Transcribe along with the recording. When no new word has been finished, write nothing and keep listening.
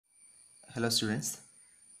Hello students,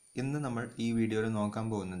 ഇന്ന് നമ്മൾ ഈ വീഡിയോയിൽ നോക്കാൻ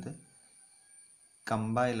പോകുന്നത്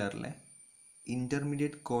കമ്പൈലറിലെ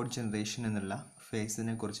ഇൻ്റർമീഡിയറ്റ് കോഡ് ജനറേഷൻ എന്നുള്ള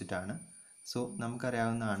ഫേസിനെ കുറിച്ചിട്ടാണ്. സോ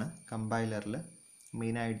നമുക്കറിയാവുന്നതാണ് കമ്പൈലറിൽ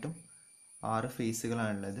മെയിനായിട്ടും 6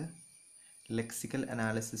 ഫേസുകളാണുള്ളത്. Lexical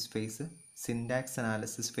analysis face, syntax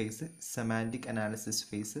analysis face, semantic analysis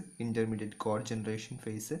face, intermediate code generation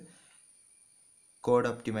face, code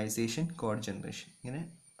optimisation, code generation, ഇങ്ങനെ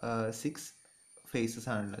 6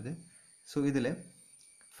 ഫേസസ് ആണുള്ളത്. സോ ഇതിൽ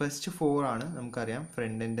ഫസ്റ്റ് 4 ആണ് നമുക്കറിയാം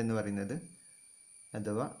ഫ്രണ്ട് എൻഡ് എന്ന് പറയുന്നത്,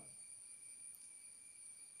 അഥവാ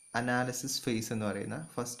അനാലിസിസ് ഫേസ് എന്ന് പറയുന്ന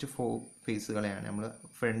ഫസ്റ്റ് 4 ഫേസുകളെയാണ് നമ്മൾ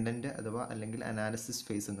ഫ്രണ്ട് എൻഡ് അഥവാ അല്ലെങ്കിൽ അനാലിസിസ്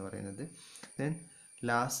ഫേസ് എന്ന് പറയുന്നത്. ദെൻ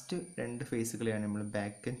ലാസ്റ്റ് 2 ഫേസുകളെയാണ് നമ്മൾ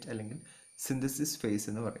ബാക്ക് എൻഡ് അല്ലെങ്കിൽ സിന്തസിസ് ഫേസ്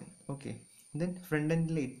എന്ന് പറയുന്നത്. ഓക്കെ, ദെൻ ഫ്രണ്ട്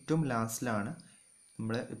എൻഡിലെ ഏറ്റവും ലാസ്റ്റിലാണ്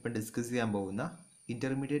നമ്മൾ ഇപ്പോൾ ഡിസ്കസ് ചെയ്യാൻ പോകുന്ന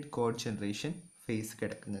ഇൻ്റർമീഡിയറ്റ് കോഡ് ജനറേഷൻ ഫേസ്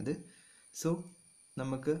കിടക്കുന്നത്. സോ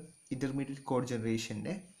നമുക്ക് ഇൻ്റർമീഡിയറ്റ് കോഡ്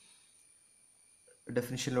ജനറേഷൻ്റെ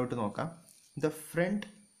ഡെഫിനിഷനിലോട്ട് നോക്കാം. The front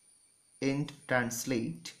end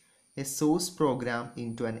translate A source programme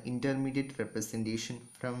into an intermediate representation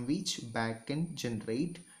from which backend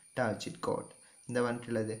generate target code. എന്താ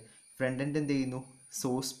പറഞ്ഞിട്ടുള്ളത്? ഫ്രണ്ട് എൻഡ് എന്ത് ചെയ്യുന്നു?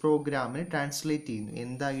 സോഴ്സ് പ്രോഗ്രാമിനെ ട്രാൻസ്ലേറ്റ് ചെയ്യുന്നു.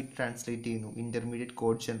 എന്തായിട്ട് ട്രാൻസ്ലേറ്റ് ചെയ്യുന്നു? ഇൻ്റർമീഡിയറ്റ്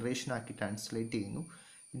കോഡ് ജനറേഷൻ ആക്കി ട്രാൻസ്ലേറ്റ് ചെയ്യുന്നു,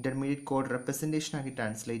 ഇൻ്റർമീഡിയറ്റ് കോഡ് റെപ്രസെൻറ്റേഷൻ ആക്കി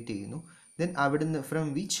ട്രാൻസ്ലേറ്റ് ചെയ്യുന്നു. ദെൻ അവിടുന്ന് from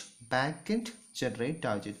which back end generate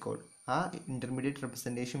target code, ആ ഇൻ്റർമീഡിയറ്റ്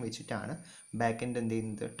റെപ്രസെൻറ്റേഷൻ വെച്ചിട്ടാണ് ബാക്ക് എൻഡ് എന്ത്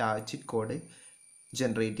ചെയ്യുന്നത്? ടാർജറ്റ് കോഡ്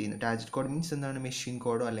ജനറേറ്റ് ചെയ്യുന്നത്. ടാർജറ്റ് കോഡ് മീൻസ് എന്താണ്? മെഷീൻ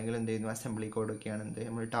കോഡോ അല്ലെങ്കിൽ എന്ത് ചെയ്യുന്നു അസംബ്ലി കോഡൊക്കെയാണ് എന്ത്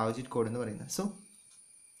നമ്മൾ ടാർജറ്റ് കോഡ് എന്ന് പറയുന്നത്. സോ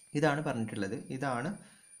ഇതാണ് പറഞ്ഞിട്ടുള്ളത്, ഇതാണ്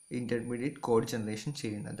ഇൻ്റർമീഡിയറ്റ് കോഡ് ജനറേഷൻ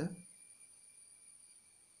ചെയ്യുന്നത്.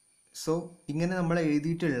 സോ ഇങ്ങനെ നമ്മൾ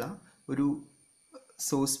എഴുതിയിട്ടുള്ള ഒരു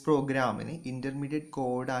സോഴ്സ് പ്രോഗ്രാമിനെ ഇൻ്റർമീഡിയറ്റ്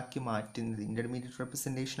കോഡാക്കി മാറ്റുന്നത്, ഇൻ്റർമീഡിയറ്റ്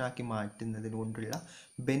റെപ്രസെൻറ്റേഷൻ ആക്കി മാറ്റുന്നതിന് കൊണ്ടുള്ള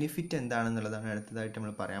ബെനിഫിറ്റ് എന്താണെന്നുള്ളതാണ് അടുത്തതായിട്ട്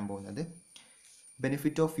നമ്മൾ പറയാൻ പോകുന്നത്.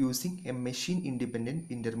 Benefit of using A machine independent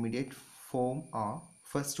intermediate form R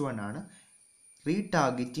first one ആണ്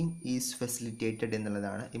റീടാർഗറ്റിംഗ് ഈസ് ഫെസിലിറ്റേറ്റഡ്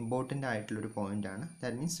എന്നുള്ളതാണ്. ഇമ്പോർട്ടൻ്റ് ആയിട്ടുള്ളൊരു പോയിൻ്റാണ്.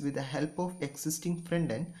 That means with the help of existing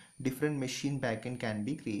front and different machine back and can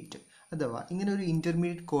be created. അഥവാ ഇങ്ങനെ ഒരു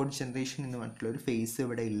intermediate code generation എന്ന് പറഞ്ഞിട്ടുള്ള ഒരു ഫേസ്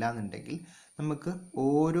ഇവിടെ ഇല്ലാന്നുണ്ടെങ്കിൽ നമുക്ക്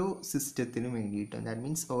ഓരോ സിസ്റ്റത്തിനും വേണ്ടിയിട്ട്, ദാറ്റ്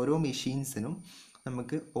മീൻസ് ഓരോ മെഷീൻസിനും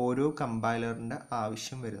നമുക്ക് ഓരോ കമ്പൈലറിൻ്റെ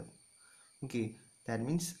ആവശ്യം വരും. ഓക്കെ, ദാറ്റ്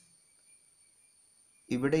മീൻസ്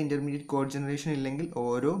ഇവിടെ ഇൻ്റർമീഡിയറ്റ് കോഡ് ജനറേഷൻ ഇല്ലെങ്കിൽ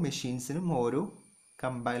ഓരോ മെഷീൻസിനും ഓരോ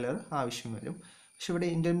കമ്പൈലർ ആവശ്യം വരും. പക്ഷെ ഇവിടെ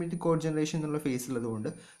ഇൻ്റർമീഡിയറ്റ് കോഡ് ജനറേഷൻ എന്നുള്ള ഫേസ് ഉള്ളതുകൊണ്ട്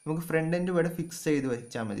നമുക്ക് ഫ്രണ്ട് എൻഡ് ഇവിടെ ഫിക്സ് ചെയ്ത്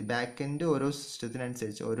വെച്ചാൽ മതി. ബാക്ക് എൻഡ് ഓരോ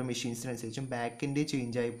സിസ്റ്റത്തിനനുസരിച്ച് ഓരോ മെഷീൻസിനനുസരിച്ചും ബാക്ക് എൻഡ്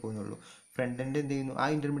ചേഞ്ച് ആയി പോകുന്നുള്ളൂ. ഫ്രണ്ട് എൻഡ് എന്ത് ചെയ്യുന്നു? ആ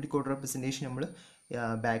ഇൻ്റർമീഡിയറ്റ് കോഡ് റെപ്രസെൻറ്റേഷൻ നമ്മൾ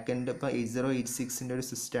ബാക്ക് എൻഡ് ഇപ്പോൾ 8086 ഒരു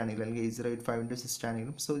സിസ്റ്റം ആണെങ്കിലും അല്ലെങ്കിൽ 8085 സിസ്റ്റം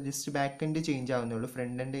ആണെങ്കിലും so just back end change ആവുന്നുള്ളൂ.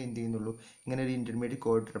 Front end എന്ത് ചെയ്യുന്നുള്ളൂ? ഇങ്ങനെ ഒരു ഇൻ്റർമീഡിയറ്റ്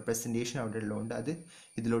കോഡ് റെപ്രസെൻറ്റേഷൻ അവിടെ ഉള്ളതുകൊണ്ട് അത്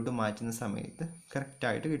ഇതിലോട്ട് മാറ്റുന്ന സമയത്ത്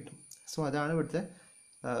കറക്റ്റായിട്ട് കിട്ടും. സോ അതാണ് ഇവിടുത്തെ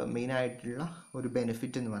മെയിനായിട്ടുള്ള ഒരു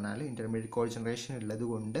ബെനിഫിറ്റ് എന്ന് പറഞ്ഞാൽ ഇൻ്റർമീഡിയറ്റ് കോഡ് ജനറേഷൻ ഉള്ളത്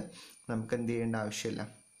കൊണ്ട് നമുക്ക് എന്ത് ചെയ്യേണ്ട ആവശ്യമില്ല.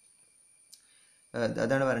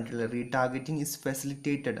 അതാണ് പറഞ്ഞിട്ടുള്ളത്. റീടാർഗറ്റിംഗ് ഈസ്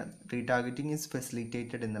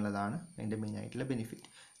ഫെസിലിറ്റേറ്റഡ് എന്നുള്ളതാണ് അതിൻ്റെ മെയിനായിട്ടുള്ള ബെനിഫിറ്റ്.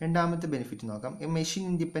 രണ്ടാമത്തെ ബെനിഫിറ്റ് നോക്കാം. A machine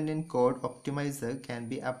independent code optimiser can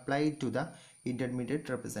be applied to the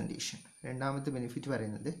intermediate representation. രണ്ടാമത്തെ ബെനിഫിറ്റ്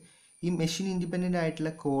പറയുന്നത് ഈ മെഷീൻ ഇൻഡിപെൻഡൻ്റ്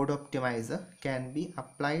ആയിട്ടുള്ള code optimiser can be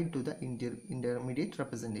applied to the intermediate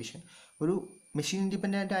representation. ഒരു മെഷീൻ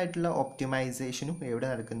ഇൻഡിപെൻഡൻ്റ് ആയിട്ടുള്ള ഒപ്റ്റിമൈസേഷനും എവിടെ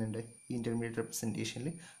നടക്കുന്നുണ്ട്? ഇൻ്റർമീഡിയറ്റ് റെപ്രസെൻറ്റേഷനിൽ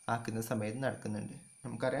ആക്കുന്ന സമയത്ത് നടക്കുന്നുണ്ട്.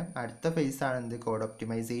 നമുക്കറിയാം അടുത്ത ഫേസാണ് എന്ത്? Code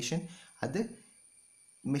optimisation. അത്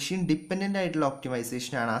മെഷീൻ ഡിപ്പെൻഡൻ്റ് ആയിട്ടുള്ള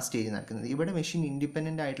ഒപ്റ്റിമൈസേഷനാണ് ആ സ്റ്റേജ് നടക്കുന്നത്. ഇവിടെ മെഷീൻ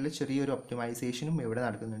ഇൻഡിപെൻഡൻ്റ് ആയിട്ടുള്ള ചെറിയൊരു ഒപ്റ്റിമൈസേഷനും ഇവിടെ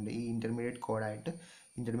നടക്കുന്നുണ്ട്. ഈ ഇൻ്റർമീഡിയറ്റ് കോഡായിട്ട്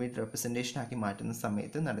ഇൻ്റർമീഡിയറ്റ് റെപ്രസെൻറ്റേഷൻ ആക്കി മാറ്റുന്ന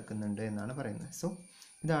സമയത്ത് നടക്കുന്നുണ്ട് എന്നാണ് പറയുന്നത്. സോ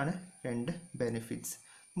ഇതാണ് 2 ബെനിഫിറ്റ്സ്.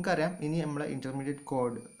 നമുക്കറിയാം ഇനി നമ്മളെ intermediate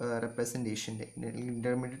code റെപ്രസെൻറ്റേഷൻ്റെ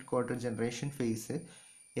intermediate code generation face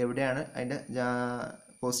എവിടെയാണ്, അതിൻ്റെ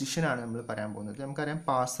പൊസിഷനാണ് നമ്മൾ പറയാൻ പോകുന്നത്. നമുക്കറിയാം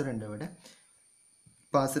പാസർ ഉണ്ട് ഇവിടെ.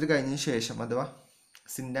 പാസർ കഴിഞ്ഞതിന് ശേഷം അഥവാ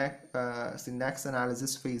സിൻടാക്സ്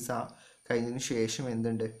അനാലിസിസ് ഫേസ് കഴിഞ്ഞതിന് ശേഷം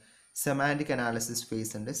എന്തുണ്ട്? സെമാൻറ്റിക് അനാലിസിസ്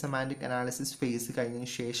ഫേസ് ഉണ്ട്. സെമാൻറ്റിക് അനാലിസിസ് ഫേസ് കഴിഞ്ഞതിന്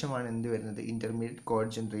ശേഷമാണ് എന്ത് വരുന്നത്? ഇൻ്റർമീഡിയറ്റ്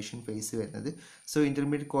കോഡ് ജനറേഷൻ ഫേസ് വരുന്നത്. സോ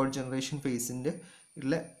ഇൻ്റർമീഡിയറ്റ് കോഡ് ജനറേഷൻ ഫേസിൻ്റെ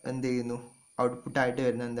ഉള്ള എന്ത് ചെയ്യുന്നു? ഔട്ട്പുട്ടായിട്ട്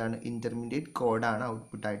വരുന്നത് എന്താണ്? ഇൻ്റർമീഡിയറ്റ് കോഡാണ്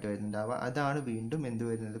ഔട്ട്പുട്ടായിട്ട് വരുന്നുണ്ടാവുക. അതാണ് വീണ്ടും എന്ത്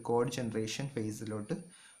വരുന്നത്? കോഡ് ജനറേഷൻ ഫേസിലോട്ട്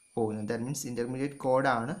പോകുന്നത്. ദാറ്റ് മീൻസ് ഇൻ്റർമീഡിയറ്റ്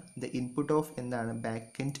കോഡാണ് ദ ഇൻപുട്ട് ഓഫ് എന്താണ്?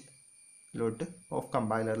 ബാക്ക് എൻഡിലോട്ട് ഓഫ്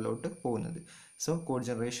കമ്പൈലറിലോട്ട് പോകുന്നത്. സോ കോഡ്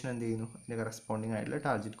ജനറേഷൻ എന്ത് ചെയ്യുന്നു? അതിൻ്റെ കറസ്പോണ്ടിങ് ആയിട്ടുള്ള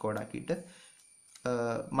ടാർജറ്റ് കോഡാക്കിയിട്ട്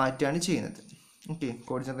മാറ്റുകയാണ് ചെയ്യുന്നത്. ഓക്കെ,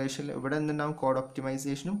 കോഡ് ജനറേഷനിൽ ഇവിടെ എന്തുണ്ടാവും? കോഡ്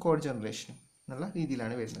ഒപ്റ്റിമൈസേഷനും കോഡ് ജനറേഷനും എന്നുള്ള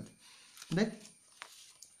രീതിയിലാണ് വരുന്നത്. ദെൻ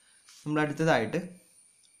നമ്മൾ അടുത്തതായിട്ട്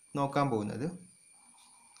നോക്കാൻ പോകുന്നത്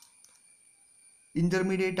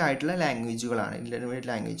ഇൻ്റർമീഡിയറ്റ് ആയിട്ടുള്ള ലാംഗ്വേജുകളാണ് ഇൻ്റർമീഡിയറ്റ്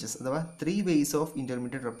ലാംഗ്വേജസ് അഥവാ 3 വേസ് ഓഫ്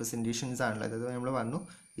ഇൻ്റർമീഡിയറ്റ് റെപ്രസെൻറ്റേഷൻസ് ആണുള്ളത്. അത് നമ്മൾ പറഞ്ഞു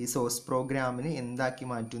ഈ സോഴ്സ് പ്രോഗ്രാമിനെ എന്താക്കി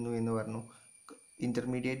മാറ്റുന്നു എന്ന് പറഞ്ഞു,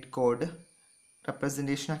 ഇൻ്റർമീഡിയറ്റ് കോഡ്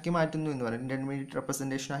റെപ്രസെൻറ്റേഷൻ ആക്കി മാറ്റുന്നു എന്ന് പറഞ്ഞു, ഇൻ്റർമീഡിയറ്റ്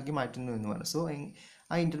റെപ്രസെൻറ്റേഷൻ ആക്കി മാറ്റുന്നു എന്ന് പറഞ്ഞു. സോ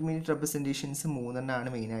ആ ഇൻ്റർമീഡിയറ്റ് റെപ്രസെൻറ്റേഷൻസ്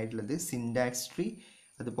 3 മെയിനായിട്ടുള്ളത്. സിൻടാക്സ് ട്രീ,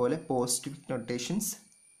 അതുപോലെ പോസ്റ്റ്ഫിക്സ് നൊട്ടേഷൻസ്,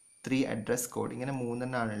 3 അഡ്രസ് കോഡ്, ഇങ്ങനെ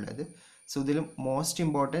 3 ഉള്ളത്. സോ ഇതിൽ മോസ്റ്റ്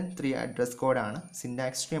ഇമ്പോർട്ടൻറ്റ് 3 അഡ്രസ് കോഡാണ്.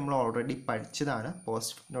 സിൻടാക്സ് ട്രീ നമ്മൾ ഓൾറെഡി പഠിച്ചതാണ്.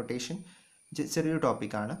 പോസ്റ്റ്ഫിക്സ് നൊട്ടേഷൻ ചെറിയൊരു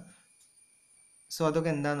ടോപ്പിക്കാണ്. സോ അതൊക്കെ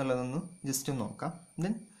എന്താണെന്നുള്ളതൊന്ന് ജസ്റ്റ് നോക്കാം.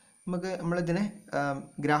 ദെൻ നമ്മളിതിനെ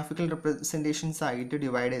ഗ്രാഫിക്കൽ റെപ്രസെൻറ്റേഷൻസ് ആയിട്ട്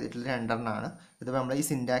ഡിവൈഡ് ചെയ്തിട്ടുള്ള 2 അഥവാ നമ്മൾ ഈ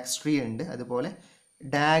സിൻടാക്സ് ട്രീ ഉണ്ട്, അതുപോലെ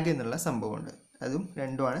ഡാഗ് എന്നുള്ള സംഭവമുണ്ട്. അതും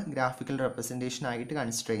രണ്ടുമാണ് ഗ്രാഫിക്കൽ റെപ്രസെൻറ്റേഷൻ ആയിട്ട്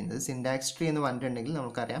കൺസിഡർ ചെയ്യുന്നത്. സിൻടാക്സ് ട്രീ എന്ന് പറഞ്ഞിട്ടുണ്ടെങ്കിൽ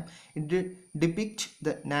നമുക്കറിയാം it ഡിപിക്റ്റ് the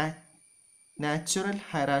natural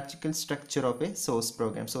hierarchical structure of A source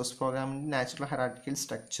programme. Source പ്രോഗ്രാമിൻ്റെ നാച്ചുറൽ ഹൈറാർക്കിക്കൽ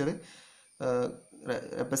സ്ട്രക്ചർ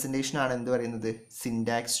റെപ്രസെൻറ്റേഷൻ ആണ് എന്ത് പറയുന്നത്,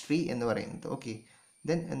 സിൻടാക്സ് ട്രീ എന്ന് പറയുന്നത്. ഓക്കെ,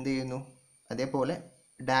 ദെൻ എന്ത് ചെയ്യുന്നു, അതേപോലെ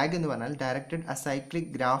ഡാഗ് എന്ന് പറഞ്ഞാൽ ഡയറക്റ്റഡ് അസൈക്ലിക്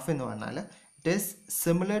ഗ്രാഫ് എന്ന് പറഞ്ഞാൽ it is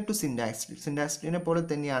similar to syntax tree. Syntax ട്രീനെ പോലെ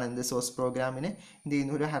തന്നെയാണ് എന്ത് സോഴ്സ് പ്രോഗ്രാമിന് എന്ത്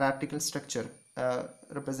ചെയ്യുന്നു, ഒരു ഹൈറാർക്കിക്കൽ സ്ട്രക്ചർ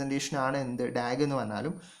റെപ്രസെൻറ്റേഷൻ ആണ് എന്ത് ഡാഗ് എന്ന്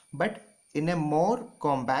പറഞ്ഞാലും, but in A more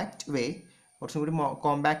compact വേ, കുറച്ചും കൂടി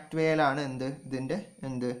കോമ്പാക്റ്റ് വേയിലാണ് ഇതിൻ്റെ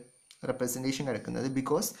റെപ്രസെൻറ്റേഷൻ കിടക്കുന്നത്.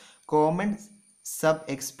 Because common sub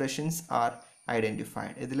expressions R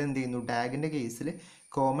identified. ഇതിലെന്ത് ചെയ്യുന്നു, ഡാഗിൻ്റെ കേസിൽ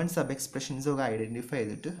കോമൺ സബ് എക്സ്പ്രഷൻസൊക്കെ ഐഡൻറ്റിഫൈ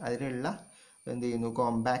ചെയ്തിട്ട് അതിലുള്ള എന്ത് ചെയ്യുന്നു,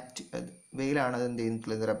 കോമ്പാക്റ്റ് വേയിലാണ് അത് എന്ത്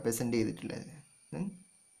ചെയ്തിട്ടുള്ളത്, റെപ്രസെൻറ്റ് ചെയ്തിട്ടുള്ളത്.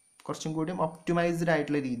 കുറച്ചും കൂടി ഒപ്റ്റിമൈസ്ഡ്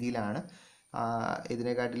ആയിട്ടുള്ള രീതിയിലാണ്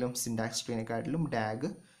ഇതിനെക്കാട്ടിലും സിൻടാക്സ് ട്രീനെക്കാട്ടിലും ഡാഗ്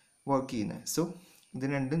വർക്ക് ചെയ്യുന്നത്. സോ ഇത്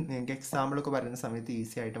രണ്ടും നിങ്ങൾക്ക് എക്സാമ്പിളൊക്കെ പറയുന്ന സമയത്ത്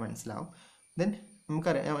ഈസി ആയിട്ട് മനസ്സിലാവും. ദെൻ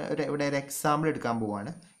നമുക്കറിയാം ഇവിടെ ഒരു എക്സാമ്പിൾ എടുക്കാൻ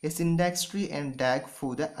പോവുകയാണ്. A syntax tree and ഡാഗ്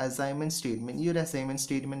for the assignment statement. ഈ ഒരു അസൈൻമെൻറ്റ്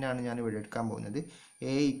സ്റ്റേറ്റ്മെൻ്റ് ആണ് ഞാൻ ഇവിടെ എടുക്കാൻ പോകുന്നത്.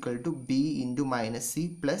 a = b × -c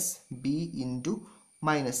 + b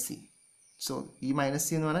 × -c. So ഈ -c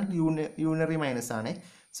എന്ന് പറഞ്ഞാൽ യൂണറി മൈനസ് ആണ്.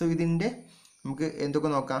 സോ ഇതിൻ്റെ നമുക്ക് എന്തൊക്കെ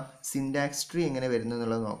നോക്കാം, സിൻടാക്സ് ട്രീ എങ്ങനെ വരുന്നു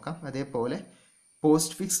എന്നുള്ളത് നോക്കാം, അതേപോലെ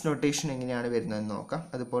പോസ്റ്റ് ഫിക്സ് നൊട്ടേഷൻ എങ്ങനെയാണ് വരുന്നതെന്ന് നോക്കാം,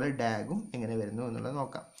 അതുപോലെ ഡാഗും എങ്ങനെ വരുന്നു എന്നുള്ളത്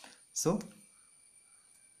നോക്കാം. സോ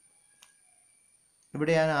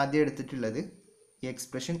ഇവിടെ ഞാൻ ആദ്യം എടുത്തിട്ടുള്ളത് ഈ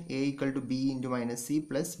expression a = b × -c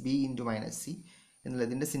 + b × -c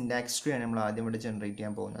എന്നുള്ളതിൻ്റെ സിൻടാക്സ് ട്രീ ആണ് നമ്മൾ ആദ്യം ഇവിടെ ജനറേറ്റ്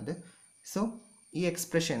ചെയ്യാൻ പോകുന്നത്. സോ ഈ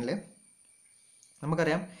എക്സ്പ്രഷനിൽ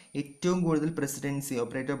നമുക്കറിയാം ഏറ്റവും കൂടുതൽ പ്രസിഡൻസി,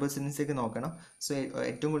 ഓപ്പറേറ്റർ പ്രസിഡൻസി ഒക്കെ നോക്കണം. സോ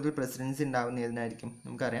ഏറ്റവും കൂടുതൽ പ്രസിഡൻസി ഉണ്ടാകുന്ന ഏതിനായിരിക്കും,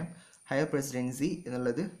 നമുക്കറിയാം ഹയർ പ്രസിഡൻസി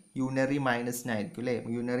എന്നുള്ളത് യൂണറി മൈനസിനായിരിക്കും അല്ലേ.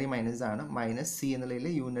 യൂണറി മൈനസ് ആണ്, -c എന്നുള്ളതിൽ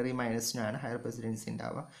യൂണറി മൈനസിനാണ് ഹയർ പ്രസിഡൻസി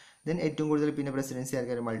ഉണ്ടാവുക. ദെൻ ഏറ്റവും കൂടുതൽ പിന്നെ പ്രസിഡൻസി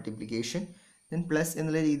ആയിരിക്കും മൾട്ടിപ്ലിക്കേഷൻ, ദെൻ പ്ലസ്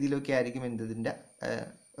എന്നുള്ള രീതിയിലൊക്കെ ആയിരിക്കും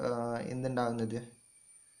എന്തുണ്ടാകുന്നത്,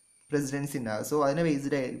 പ്രസിഡൻസി ഉണ്ടാവുക. സോ അതിനെ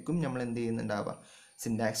ബേസ്ഡ് ആയിരിക്കും നമ്മൾ എന്ത് ചെയ്യുന്നുണ്ടാവുക,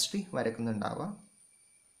 സിൻടാക്സ് ട്രീ വരക്കുന്നുണ്ടാവുക.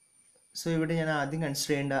 സോ ഇവിടെ ഞാൻ ആദ്യം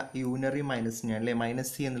കൺസിഡർ ചെയ്യേണ്ട യൂണറി മൈനസിനെയാണ് അല്ലേ,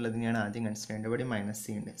 -c എന്നുള്ളതിനെയാണ് ആദ്യം കൺസിഡർ ചെയ്യേണ്ടത്. ഇവിടെ -c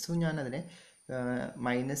ഉണ്ട്. സോ ഞാനതിനെ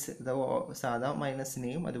മൈനസ് സാധാ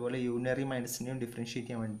മൈനസിനെയും അതുപോലെ യൂണറി മൈനസിനെയും ഡിഫറൻഷ്യേറ്റ്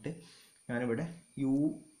ചെയ്യാൻ വേണ്ടിയിട്ട് ഞാനിവിടെ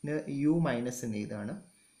യു മൈനസ് എന്ന് എഴുതാണ്.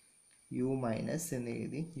 യു മൈനസ് എന്ന്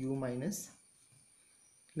എഴുതി, യു മൈനസ്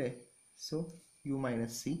അല്ലേ. സോ യു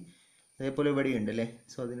 -c അതേപോലെ ഇവിടെ ഉണ്ട് അല്ലേ.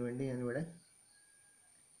 സോ അതിനു വേണ്ടി ഞാനിവിടെ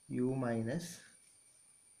യു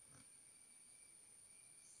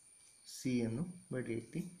 -c എന്നും ഇവിടെ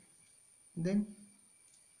എഴുതി.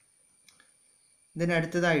 ദെൻ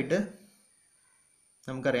അടുത്തതായിട്ട്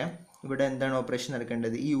നമുക്കറിയാം ഇവിടെ എന്താണ് ഓപ്പറേഷൻ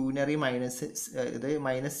നടക്കേണ്ടത്, ഈ യൂണറി മൈനസ് ഇത്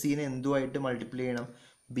 -cനെ എന്തുമായിട്ട് മൾട്ടിപ്ലൈ ചെയ്യണം,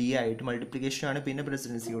 b ആയിട്ട്. മൾട്ടിപ്ലിക്കേഷൻ ആണ് പിന്നെ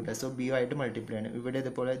പ്രസിഡൻസി കൂട്ടുക. സോ b ആയിട്ട് മൾട്ടിപ്ലൈ ചെയ്യണം. ഇവിടെ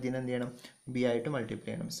ഇതുപോലെ ഇതിനെ എന്ത് ചെയ്യണം, b ആയിട്ട് മൾട്ടിപ്ലൈ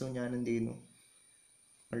ചെയ്യണം. സോ ഞാൻ എന്ത് ചെയ്യുന്നു,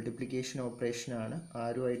 മൾട്ടിപ്ലിക്കേഷൻ ഓപ്പറേഷനാണ്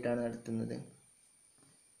ആരുമായിട്ടാണ് നടത്തുന്നത്,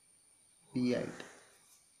 b ആയിട്ട്.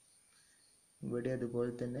 ഇവിടെ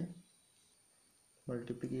അതുപോലെ തന്നെ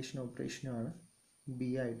മൾട്ടിപ്ലിക്കേഷൻ ഓപ്പറേഷനാണ് b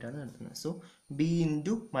ആയിട്ടാണ് നടത്തുന്നത്. സോ b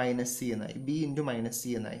 × -c എന്നായി, b × -c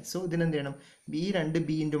എന്നായി. സോ ഇതിനെന്ത് ചെയ്യണം, രണ്ട്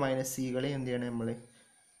b × -cകളെ എന്ത് ചെയ്യണം, നമ്മൾ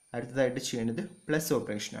അടുത്തതായിട്ട് ചെയ്യേണ്ടത് പ്ലസ്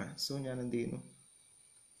ഓപ്പറേഷനാണ്. സോ ഞാൻ എന്ത് ചെയ്യുന്നു,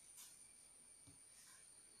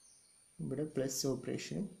 ഇവിടെ പ്ലസ്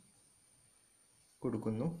ഓപ്പറേഷൻ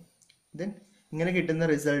കൊടുക്കുന്നു. ദെൻ ഇങ്ങനെ കിട്ടുന്ന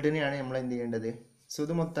റിസൾട്ടിനെയാണ് നമ്മൾ എന്ത് ചെയ്യേണ്ടത്, സോ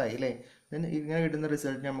ഇത് മൊത്തമായി അല്ലേ. ദെൻ ഇങ്ങനെ കിട്ടുന്ന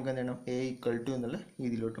റിസൾട്ടിനെ നമുക്ക് എന്ത് ചെയ്യണം, a = എന്നുള്ള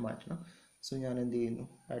രീതിയിലോട്ട് മാറ്റണം. സോ ഞാൻ എന്ത് ചെയ്യുന്നു,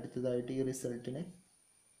 അടുത്തതായിട്ട് ഈ റിസൾട്ടിനെ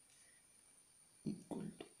equal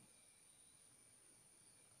to,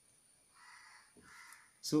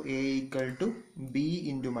 so a = b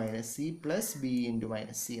 × -c + b ×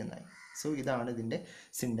 -c എന്നായി. സോ ഇതാണ് ഇതിൻ്റെ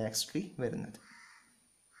സിൻടാക്സ് ട്രീ വരുന്നത്.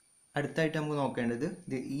 അടുത്തായിട്ട് നമുക്ക് നോക്കേണ്ടത്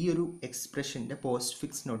ഈ ഒരു എക്സ്പ്രഷൻ്റെ പോസ്റ്റ്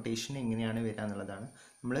ഫിക്സ് നൊട്ടേഷൻ എങ്ങനെയാണ് വരിക എന്നുള്ളതാണ്.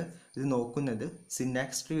 നമ്മൾ ഇത് നോക്കുന്നത്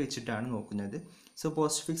സിൻടാക്സ് ട്രീ വെച്ചിട്ടാണ് നോക്കുന്നത്. സോ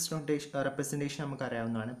പോസ്റ്റ് ഫിക്സ് റെപ്രസെൻറ്റേഷൻ നമുക്ക്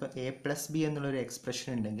അറിയാവുന്നതാണ്. ഇപ്പോൾ എ പ്ലസ് ബി എന്നുള്ളൊരു എക്സ്പ്രഷൻ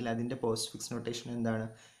ഉണ്ടെങ്കിൽ അതിൻ്റെ പോസ്റ്റ് ഫിക്സ് നൊട്ടേഷൻ എന്താണ്?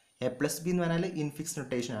 എ പ്ലസ് ബി എന്ന് പറഞ്ഞാൽ ഇൻഫിക്സ്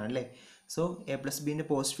നൊട്ടേഷൻ ആണ് അല്ലേ. So A plus ബിൻ്റെ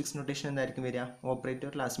post fix notation എന്തായിരിക്കും വരിക?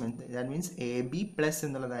 Operator last month, that means A B plus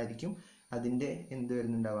എന്നുള്ളതായിരിക്കും അതിൻ്റെ എന്ത്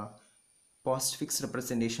വരുന്നുണ്ടാവുക? Post fix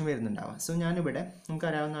representation വരുന്നുണ്ടാവുക. സോ ഞാനിവിടെ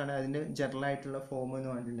നമുക്കറിയാവുന്നതാണ് അതിൻ്റെ ജനറൽ ആയിട്ടുള്ള ഫോം എന്ന്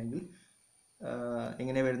പറഞ്ഞിട്ടുണ്ടെങ്കിൽ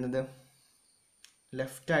എങ്ങനെ വരുന്നത്?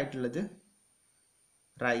 ലെഫ്റ്റ് ആയിട്ടുള്ളത്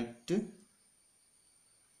റൈറ്റ്,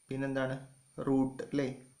 പിന്നെന്താണ് റൂട്ട് അല്ലേ,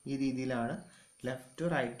 ഈ രീതിയിലാണ് ലെഫ്റ്റ്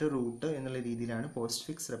റൈറ്റ് റൂട്ട് എന്നുള്ള രീതിയിലാണ് പോസ്റ്റ്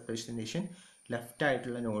ഫിക്സ് റെപ്രസെൻറ്റേഷൻ. ലെഫ്റ്റ്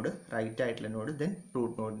ആയിട്ടുള്ള നോഡ്, റൈറ്റ് ആയിട്ടുള്ള നോഡ്, ദെൻ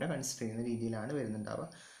റൂട്ട് നോഡിനെ കൺസിഡർ ചെയ്യുന്ന രീതിയിലാണ് വരുന്നുണ്ടാവുക.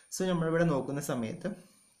 സോ നമ്മളിവിടെ നോക്കുന്ന സമയത്ത്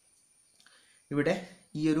ഇവിടെ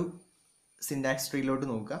ഈ ഒരു സിൻടാക്സ് ട്രീയിലോട്ട്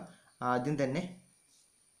നോക്കുക. ആദ്യം തന്നെ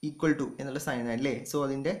ഈക്വൽ ടു എന്നുള്ള സൈൻ അല്ലേ. സോ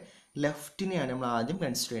അതിൻ്റെ ലെഫ്റ്റിനെയാണ് നമ്മൾ ആദ്യം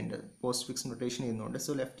കൺസിഡർ ചെയ്യേണ്ടത് പോസ്റ്റ് ഫിക്സ് നൊട്ടേഷൻ ചെയ്യുന്നുണ്ട്.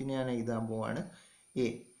 സോ ലെഫ്റ്റിനെ ഞാൻ എഴുതാൻ പോവാണ് എ.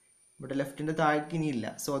 ഇവിടെ ലെഫ്റ്റിൻ്റെ താഴേക്ക് ഇനിയില്ല.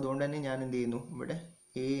 സോ അതുകൊണ്ട് തന്നെ ഞാൻ എന്ത് ചെയ്യുന്നു, ഇവിടെ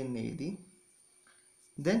എ എന്ന് എഴുതി.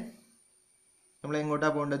 ദെൻ നമ്മൾ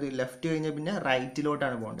എങ്ങോട്ടാണ് പോകേണ്ടത്? ലെഫ്റ്റ് കഴിഞ്ഞാൽ പിന്നെ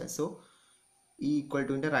റൈറ്റിലോട്ടാണ് പോകേണ്ടത്. സോ ഈ ഈക്വൽ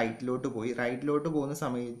ടുവിൻ്റെ റൈറ്റിലോട്ട് പോയി. റൈറ്റിലോട്ട് പോകുന്ന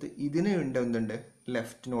സമയത്ത് ഇതിന് എന്തുണ്ട്?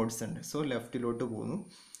 ലെഫ്റ്റ് നോട്ട്സ് ഉണ്ട്. സോ ലെഫ്റ്റിലോട്ട് പോകുന്നു.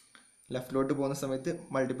 ലെഫ്റ്റിലോട്ട് പോകുന്ന സമയത്ത്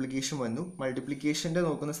മൾട്ടിപ്ലിക്കേഷൻ വന്നു. മൾട്ടിപ്ലിക്കേഷൻ്റെ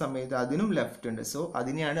നോക്കുന്ന സമയത്ത് അതിനും ലെഫ്റ്റ് ഉണ്ട്. സോ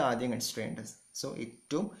അതിനെയാണ് ആദ്യം കൺസിഡർ ചെയ്യേണ്ടത്. സോ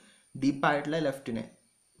ഏറ്റവും ഡീപ്പായിട്ടുള്ള ലെഫ്റ്റിനെ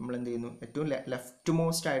നമ്മൾ എന്ത് ചെയ്യുന്നു? ഏറ്റവും ലെഫ്റ്റ്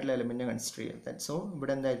മോസ്റ്റ് ആയിട്ടുള്ള എലമെൻറ്റിനെ കൺസിഡർ ചെയ്യുക. സോ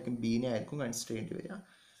ഇവിടെ എന്തായിരിക്കും? ബീനെ ആയിരിക്കും കൺസിഡർ ചെയ്യേണ്ടി വരിക.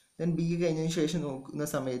 ദെൻ ബി കഴിഞ്ഞതിന് ശേഷം നോക്കുന്ന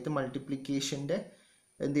സമയത്ത് മൾട്ടിപ്ലിക്കേഷൻ്റെ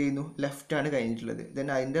എന്ത് ചെയ്യുന്നു? ലെഫ്റ്റാണ് കഴിഞ്ഞിട്ടുള്ളത്. ദെൻ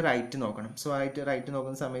അതിൻ്റെ റൈറ്റ് നോക്കണം. സോ റൈറ്റ്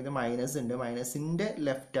നോക്കുന്ന സമയത്ത് മൈനസ് ഉണ്ട്. മൈനസിൻ്റെ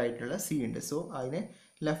ലെഫ്റ്റ് ആയിട്ടുള്ള സി ഉണ്ട്. സോ അതിനെ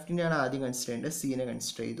ലെഫ്റ്റിനെയാണ് ആദ്യം കൺസിഡർ ചെയ്യേണ്ടത്. സീനെ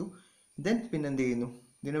കൺസിഡർ ചെയ്തു. ദെൻ പിന്നെ എന്ത് ചെയ്യുന്നു?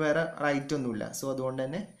 ഇതിന് വേറെ റൈറ്റ് ഒന്നുമില്ല. സോ അതുകൊണ്ട്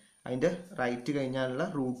തന്നെ അതിൻ്റെ റൈറ്റ് കഴിഞ്ഞാലുള്ള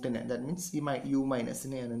റൂട്ടിനെ, ദാറ്റ് മീൻസ് ഈ യു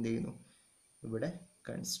മൈനസിനെ ഞാൻ എന്ത് ചെയ്യുന്നു? ഇവിടെ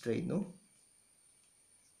കൺസിഡർ ചെയ്യുന്നു.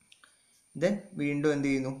 ദെൻ വീണ്ടും എന്ത്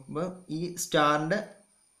ചെയ്യുന്നു? ഇപ്പോൾ ഈ സ്റ്റാറിൻ്റെ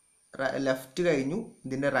ലെഫ്റ്റ് കഴിഞ്ഞു,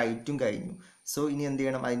 ഇതിൻ്റെ റൈറ്റും കഴിഞ്ഞു. സോ ഇനി എന്ത്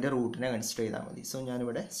ചെയ്യണം? അതിൻ്റെ റൂട്ടിനെ കൺസിഡർ ചെയ്താൽ മതി. സോ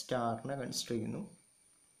ഞാനിവിടെ സ്റ്റാറിനെ കൺസിഡർ ചെയ്യുന്നു.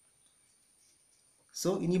 സോ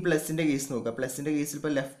ഇനി പ്ലസിൻ്റെ കേസ് നോക്കുക. പ്ലസിൻ്റെ കേസിൽ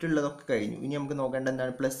ഇപ്പോൾ ലെഫ്റ്റ് ഉള്ളതൊക്കെ കഴിഞ്ഞു. ഇനി നമുക്ക് നോക്കേണ്ടത്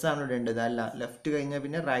എന്താണ്? പ്ലസ് ആണ് ഇടേണ്ടത്. അല്ല, ലെഫ്റ്റ് കഴിഞ്ഞാൽ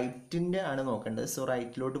പിന്നെ റൈറ്റിൻ്റെ ആണ് നോക്കേണ്ടത്. സോ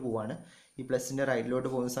റൈറ്റിലോട്ട് പോവാണ്. ഈ പ്ലസിൻ്റെ റൈറ്റിലോട്ട്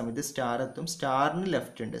പോകുന്ന സമയത്ത് സ്റ്റാർ എത്തും. സ്റ്റാറിന്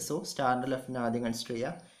ലെഫ്റ്റ് ഉണ്ട്. സോ സ്റ്റാറിൻ്റെ ലെഫ്റ്റിനെ ആദ്യം കൺസിഡർ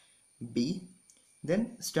ചെയ്യുക, ബി. ദെൻ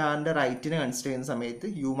സ്റ്റാറിൻ്റെ റൈറ്റിനെ കൺസിഡർ ചെയ്യുന്ന സമയത്ത്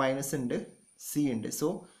യു മൈനസ് ഉണ്ട്, സി ഉണ്ട്. സോ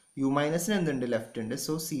യു മൈനസിന് എന്തുണ്ട്? ലെഫ്റ്റ് ഉണ്ട്.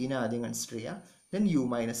 സോ സീനെ ആദ്യം കൺസിഡർ ചെയ്യുക. ദെൻ യു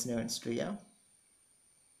മൈനസിനെ കൺസിഡർ ചെയ്യുക.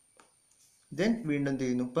 ദെൻ വീണ്ടും എന്ത്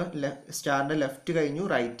ചെയ്യുന്നു? ഇപ്പോൾ സ്റ്റാറിൻ്റെ ലെഫ്റ്റ് കഴിഞ്ഞു,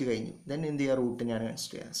 റൈറ്റ് കഴിഞ്ഞു. ദെൻ എന്ത് ചെയ്യുക? റൂട്ടിനെയാണ്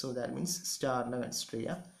കൺസിഡർ ചെയ്യുക. സോ ദാറ്റ് മീൻസ് സ്റ്റാറിനെ കൺസിഡർ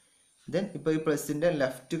ചെയ്യുക. ദെൻ ഇപ്പോൾ ഈ പ്ലസിൻ്റെ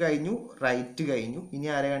ലെഫ്റ്റ് കഴിഞ്ഞു, റൈറ്റ് കഴിഞ്ഞു. ഇനി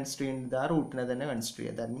ആരെ കൺസിഡർ ചെയ്യുന്നത്? ആ റൂട്ടിനെ തന്നെ കൺസിഡർ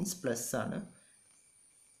ചെയ്യുക. ദാറ്റ് മീൻസ് പ്ലസ് ആണ്.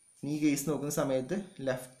 ഇനി ഈ കേസ് നോക്കുന്ന സമയത്ത്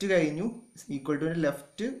ലെഫ്റ്റ് കഴിഞ്ഞു, ഈക്വൽ ടു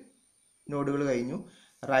ലെഫ്റ്റ് നോഡുകൾ കഴിഞ്ഞു,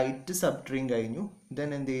 റൈറ്റ് സബ് ട്രീയും കഴിഞ്ഞു. ദെൻ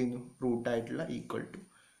എന്ത് ചെയ്യുന്നു? റൂട്ടായിട്ടുള്ള ഈക്വൽ ടു.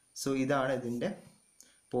 സോ ഇതാണ് ഇതിൻ്റെ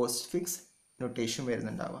പോസ്റ്റ് ഫിക്സ് നൊട്ടേഷൻ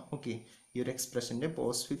വരുന്നുണ്ടാവുക. ഓക്കെ, ഈ ഒരു എക്സ്പ്രഷൻ്റെ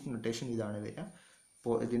പോസ്റ്റ് ഫിക്സ് നൊട്ടേഷൻ ഇതാണ് വരിക.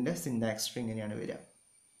 അപ്പോൾ ഇതിൻ്റെ സിൻടാക്സ് ട്രീ ഇങ്ങനെയാണ് വരിക.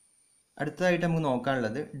 അടുത്തതായിട്ട് നമുക്ക്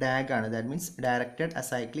നോക്കാനുള്ളത് ഡാഗ് ആണ്. ദാറ്റ് മീൻസ് ഡയറക്റ്റഡ്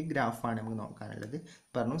അസൈക്ലിക് ഗ്രാഫാണ് നമുക്ക് നോക്കാനുള്ളത്.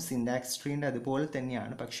 പറഞ്ഞു സിൻടാക്സ് ട്രീൻ്റെ അതുപോലെ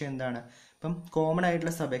തന്നെയാണ്. പക്ഷേ എന്താണ്, ഇപ്പം കോമൺ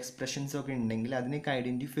ആയിട്ടുള്ള സബ് എക്സ്പ്രഷൻസ് ഒക്കെ ഉണ്ടെങ്കിൽ അതിനൊക്കെ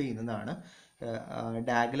ഐഡൻറ്റിഫൈ ചെയ്യുന്നതാണ്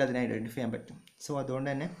ഡാഗിൽ. അതിനെ ഐഡൻറ്റിഫൈ ചെയ്യാൻ പറ്റും. സോ അതുകൊണ്ട്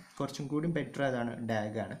തന്നെ കുറച്ചും കൂടി ബെറ്റർ അതാണ്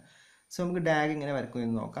ഡാഗാണ്. സോ നമുക്ക് ഡാഗ് ഇങ്ങനെ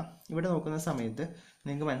വരക്കുമെന്ന് നോക്കാം. ഇവിടെ നോക്കുന്ന സമയത്ത്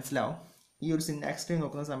നിങ്ങൾക്ക് മനസ്സിലാവും, ഈ ഒരു സിൻടാക്സ് ട്രീ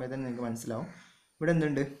നോക്കുന്ന സമയത്ത് തന്നെ നിങ്ങൾക്ക് മനസ്സിലാവും ഇവിടെ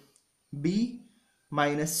എന്തുണ്ട്? B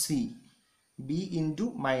minus C, B into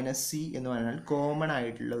minus C എന്ന് പറഞ്ഞാൽ കോമൺ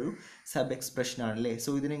ആയിട്ടുള്ള ഒരു സബ് എക്സ്പ്രഷൻ ആണല്ലേ. സോ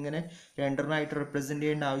ഇതിനിങ്ങനെ രണ്ടെണ്ണമായിട്ട് റെപ്രസെൻറ്റ്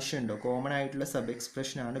ചെയ്യേണ്ട ആവശ്യമുണ്ടോ? കോമൺ ആയിട്ടുള്ള sub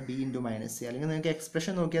എക്സ്പ്രഷനാണ് B into minus C. അല്ലെങ്കിൽ നിങ്ങൾക്ക്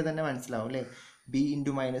എക്സ്പ്രഷൻ നോക്കിയാൽ തന്നെ മനസ്സിലാവും അല്ലേ, B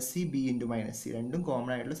into minus C, B into minus C രണ്ടും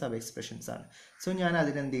കോമൺ ആയിട്ടുള്ള സബ് എക്സ്പ്രഷൻസ് ആണ്. സോ ഞാൻ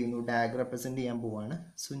അതിനെന്ത് ചെയ്യുന്നു? ഡാഗ് റെപ്രസെൻറ്റ് ചെയ്യാൻ പോവാണ്.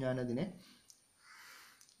 സോ ഞാനതിനെ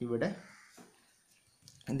ഇവിടെ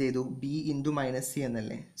എന്ത് ചെയ്തു? ബി ഇൻറ്റു മൈനസ് സി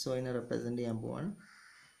എന്നല്ലേ. സോ അതിനെ റെപ്രസെൻറ്റ് ചെയ്യാൻ പോവാണ്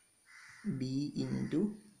B into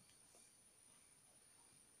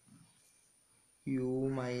U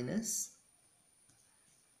minus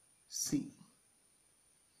C.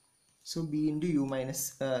 So B into U minus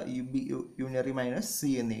unary minus C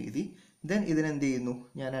എന്ന് എഴുതി. ദെൻ ഇതിനെന്ത് ചെയ്യുന്നു?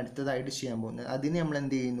 ഞാൻ അടുത്തതായിട്ട് ചെയ്യാൻ പോകുന്നത് അതിന് നമ്മൾ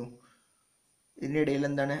എന്ത് ചെയ്യുന്നു? ഇതിൻ്റെ ഇടയിൽ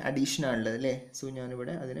എന്താണ്? അഡീഷൻ ആണുള്ളത് അല്ലേ. സോ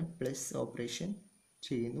ഞാനിവിടെ അതിനെ പ്ലസ് ഓപ്പറേഷൻ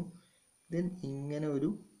ചെയ്യുന്നു. ദെൻ ഇങ്ങനെ ഒരു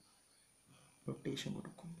റൊട്ടേഷൻ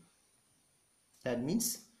കൊടുക്കും. ദാറ്റ്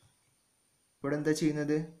മീൻസ് ഇവിടെ എന്താ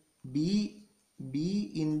ചെയ്യുന്നത്? B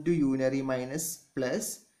into unary minus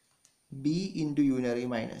plus B into unary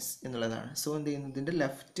minus എന്നുള്ളതാണ്. സോ എന്ത് ചെയ്യുന്നു? ഇതിൻ്റെ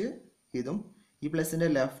ലെഫ്റ്റ് ഇതും ഈ പ്ലസിൻ്റെ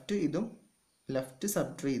ലെഫ്റ്റ് ഇതും ലെഫ്റ്റ്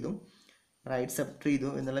സബ് ട്രീ ഇതും റൈറ്റ് സെപ്പറേറ്റ് ചെയ്തു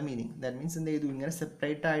എന്നുള്ള മീനിങ്. ദാറ്റ് മീൻസ് എന്ത് ചെയ്തു, ഇങ്ങനെ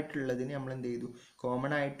സെപ്പറേറ്റ് ആയിട്ടുള്ളതിന് നമ്മൾ എന്ത് ചെയ്തു,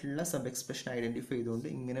 കോമൺ ആയിട്ടുള്ള സബ് എക്സ്പ്രഷൻ ഐഡൻറ്റിഫൈ ചെയ്തുകൊണ്ട്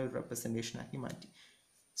ഇങ്ങനെ ഒരു റെപ്രസെൻറ്റേഷൻ ആക്കി മാറ്റി.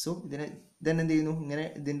 സോ ഇതിനെ എന്ത് ചെയ്യുന്നു, ഇങ്ങനെ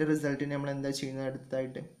ഇതിൻ്റെ റിസൾട്ടിന് നമ്മൾ എന്താ ചെയ്യുന്നത്,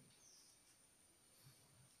 അടുത്തതായിട്ട്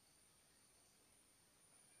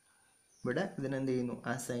ഇവിടെ ഇതിനെന്ത് ചെയ്യുന്നു,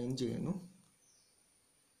 അസൈൻ ചെയ്യുന്നു.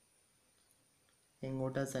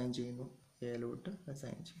 എങ്ങോട്ട് അസൈൻ ചെയ്യുന്നു, എയിലോട്ട്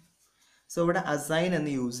അസൈൻ ചെയ്യുന്നു. സോ ഇവിടെ അസൈൻ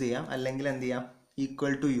എന്ന് യൂസ് ചെയ്യാം, അല്ലെങ്കിൽ എന്ത് ചെയ്യാം,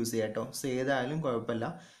 ഈക്വൽ ടു യൂസ് ചെയ്യാം കേട്ടോ. സോ ഏതായാലും കുഴപ്പമില്ല,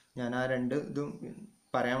 ഞാൻ ആ രണ്ട് ഇതും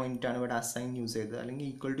പറയാൻ വേണ്ടിയിട്ടാണ് ഇവിടെ അസൈൻ യൂസ് ചെയ്തത്, അല്ലെങ്കിൽ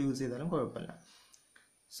ഈക്വൽ ടു യൂസ് ചെയ്താലും കുഴപ്പമില്ല.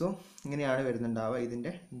 സോ ഇങ്ങനെയാണ് വരുന്നുണ്ടാവുക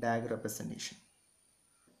ഇതിൻ്റെ ഡാഗ് റെപ്രസെൻറ്റേഷൻ.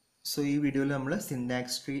 സോ ഈ വീഡിയോയിൽ നമ്മൾ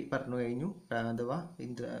സിൻടാക്സ് ട്രീ പറഞ്ഞു കഴിഞ്ഞു, അഥവാ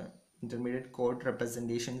ഇൻ്റർമീഡിയറ്റ് കോഡ്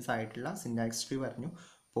റെപ്രസെൻറ്റേഷൻസ് ആയിട്ടുള്ള സിൻടാക്സ് ട്രീ പറഞ്ഞു,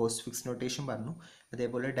 പോസ്റ്റ് ഫിക്സ് നൊട്ടേഷൻ പറഞ്ഞു,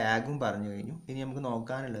 അതേപോലെ ഡാഗും പറഞ്ഞു കഴിഞ്ഞു. ഇനി നമുക്ക്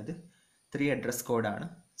നോക്കാനുള്ളത് 3 അഡ്രസ് കോഡാണ്.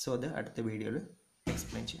 സോ അത് അടുത്ത വീഡിയോയിൽ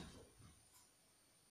എക്സ്പ്ലെയിൻ ചെയ്യാം.